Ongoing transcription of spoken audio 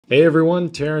Hey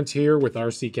everyone, Terrence here with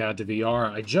RC Cat to VR.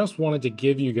 I just wanted to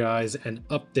give you guys an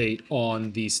update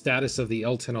on the status of the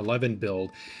L-1011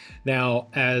 build. Now,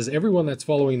 as everyone that's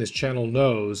following this channel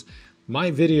knows,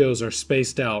 my videos are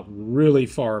spaced out really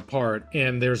far apart,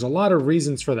 and there's a lot of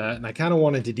reasons for that, and I kind of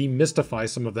wanted to demystify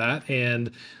some of that and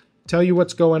tell you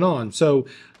what's going on. So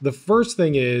the first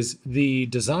thing is the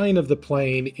design of the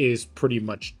plane is pretty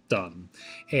much done,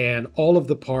 and all of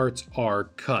the parts are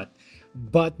cut.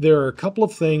 But there are a couple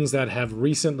of things that have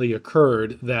recently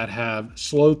occurred that have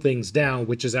slowed things down,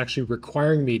 which is actually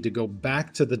requiring me to go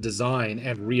back to the design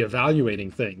and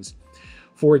reevaluating things.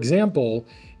 For example,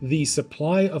 the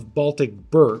supply of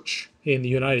Baltic birch in the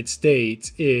United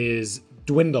States is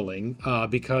dwindling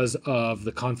because of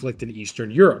the conflict in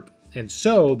Eastern Europe. And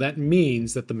so that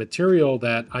means that the material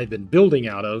that I've been building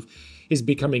out of is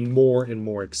becoming more and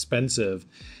more expensive.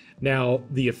 Now,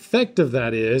 the effect of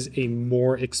that is a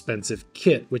more expensive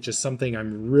kit, which is something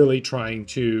I'm really trying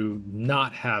to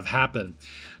not have happen.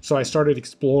 So I started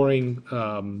exploring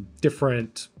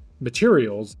different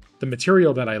materials. The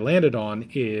material that I landed on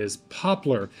is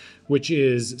poplar, which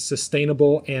is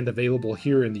sustainable and available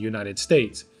here in the United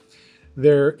States.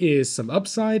 There is some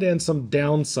upside and some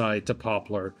downside to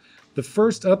poplar. The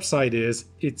first upside is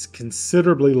it's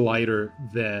considerably lighter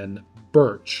than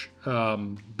birch,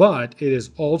 but it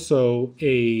is also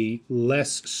a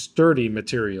less sturdy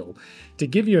material. To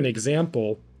give you an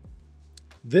example,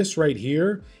 this right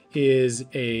here is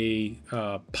a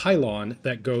pylon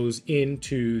that goes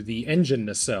into the engine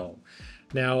nacelle.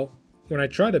 Now, when I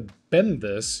try to bend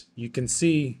this, you can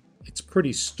see it's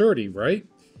pretty sturdy, right?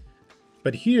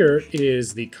 But here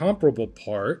is the comparable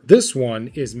part. This one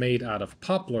is made out of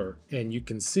poplar, and you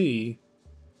can see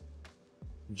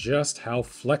just how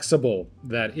flexible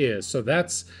that is. So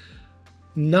that's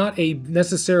not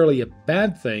necessarily a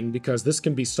bad thing, because this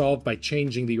can be solved by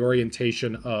changing the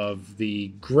orientation of the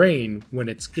grain when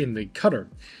it's in the cutter.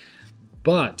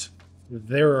 But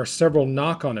there are several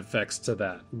knock-on effects to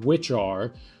that, which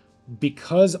are,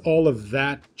 because all of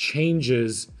that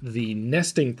changes the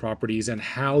nesting properties and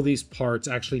how these parts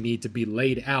actually need to be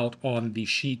laid out on the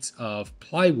sheets of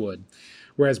plywood.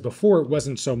 Whereas before it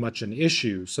wasn't so much an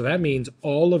issue. So that means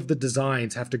all of the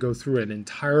designs have to go through an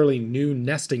entirely new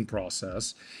nesting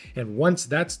process. And once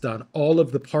that's done, all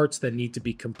of the parts then need to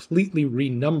be completely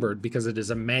renumbered, because it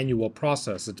is a manual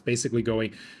process. It's basically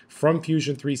going from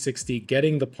Fusion 360,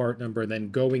 getting the part number, then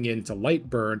going into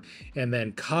Lightburn, and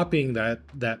then copying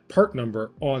that part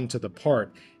number onto the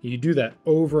part. You do that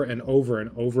over and over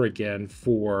and over again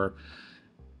for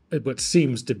what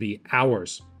seems to be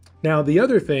hours. Now, the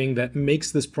other thing that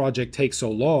makes this project take so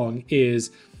long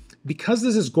is because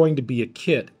this is going to be a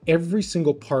kit, every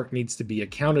single part needs to be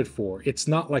accounted for. It's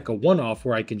not like a one-off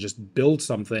where I can just build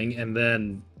something and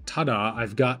then, ta-da,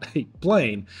 I've got a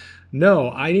plane. No,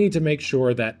 I need to make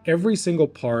sure that every single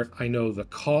part, I know the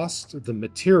cost, the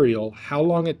material, how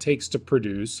long it takes to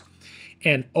produce,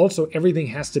 and also everything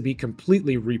has to be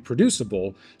completely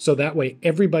reproducible, so that way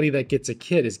everybody that gets a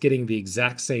kit is getting the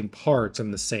exact same parts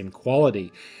and the same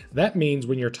quality. That means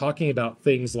when you're talking about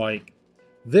things like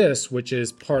this, which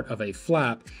is part of a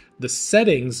flap, the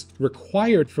settings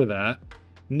required for that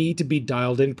need to be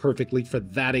dialed in perfectly for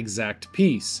that exact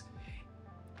piece.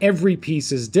 Every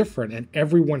piece is different, and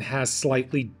everyone has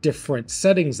slightly different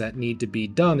settings that need to be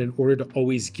done in order to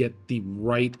always get the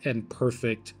right and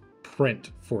perfect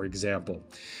print, for example.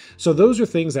 So those are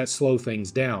things that slow things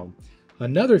down.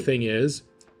 Another thing is,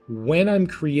 when I'm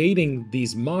creating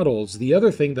these models, the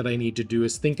other thing that I need to do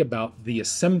is think about the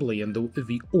assembly and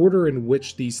the order in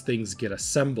which these things get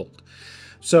assembled.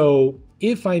 So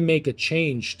if I make a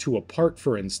change to a part,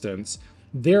 for instance,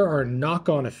 there are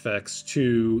knock-on effects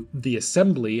to the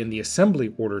assembly and the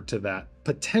assembly order to that,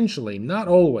 potentially, not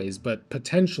always, but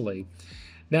potentially.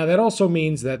 Now, that also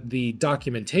means that the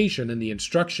documentation and the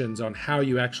instructions on how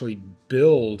you actually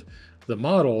build the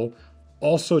model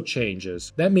also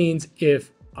changes. That means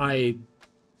if I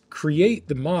create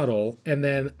the model and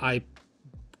then I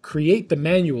create the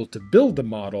manual to build the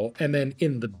model, and then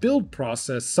in the build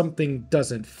process something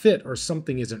doesn't fit or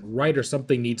something isn't right or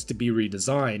something needs to be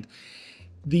redesigned,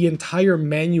 the entire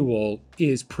manual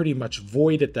is pretty much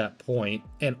void at that point,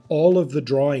 and all of the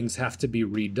drawings have to be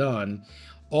redone.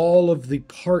 All of the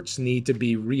parts need to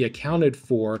be reaccounted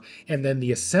for, and then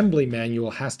the assembly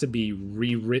manual has to be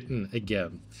rewritten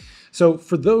again. So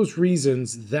for those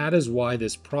reasons, that is why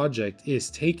this project is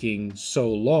taking so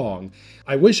long.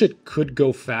 I wish it could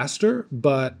go faster,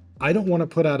 but I don't want to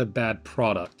put out a bad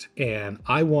product, and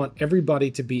I want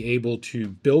everybody to be able to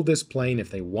build this plane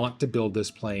if they want to build this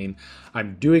plane.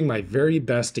 I'm doing my very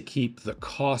best to keep the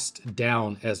cost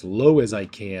down as low as I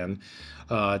can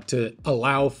to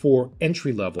allow for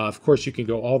entry level. Of course, you can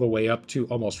go all the way up to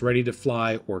almost ready to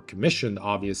fly or commissioned,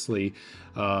 obviously,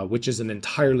 which is an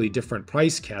entirely different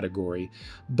price category.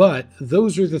 But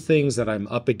those are the things that I'm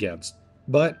up against.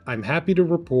 But I'm happy to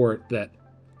report that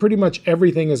pretty much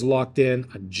everything is locked in.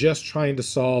 I'm just trying to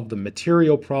solve the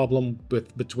material problem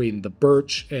between the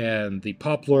birch and the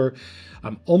poplar.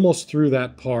 I'm almost through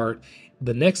that part.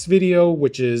 The next video,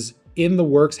 which is in the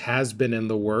works, has been in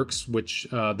the works, which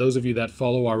those of you that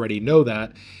follow already know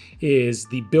that, is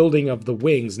the building of the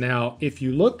wings. Now, if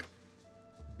you look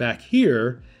back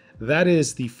here, that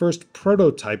is the first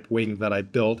prototype wing that I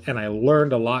built, and I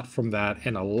learned a lot from that,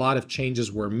 and a lot of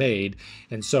changes were made.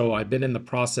 And so I've been in the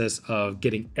process of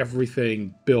getting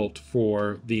everything built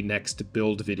for the next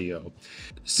build video.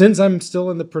 Since I'm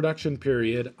still in the production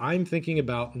period, I'm thinking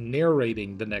about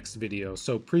narrating the next video.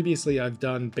 So previously I've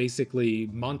done basically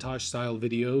montage style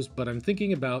videos, but I'm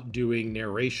thinking about doing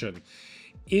narration.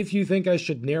 If you think I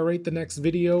should narrate the next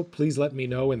video, please let me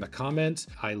know in the comments.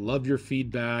 I love your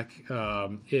feedback.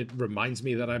 It reminds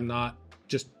me that I'm not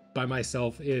just by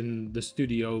myself in the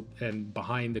studio and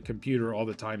behind the computer all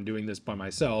the time doing this by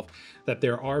myself, that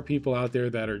there are people out there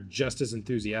that are just as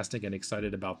enthusiastic and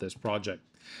excited about this project.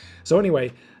 So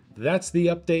anyway, that's the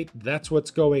update. That's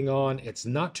what's going on. It's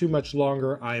not too much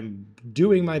longer. I'm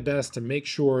doing my best to make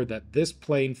sure that this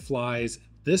plane flies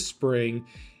this spring.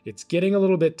 It's getting a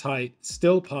little bit tight,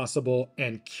 still possible,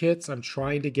 and kits I'm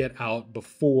trying to get out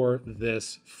before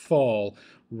this fall,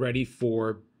 ready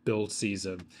for build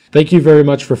season. Thank you very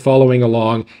much for following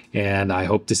along, and I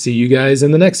hope to see you guys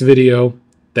in the next video.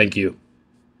 Thank you.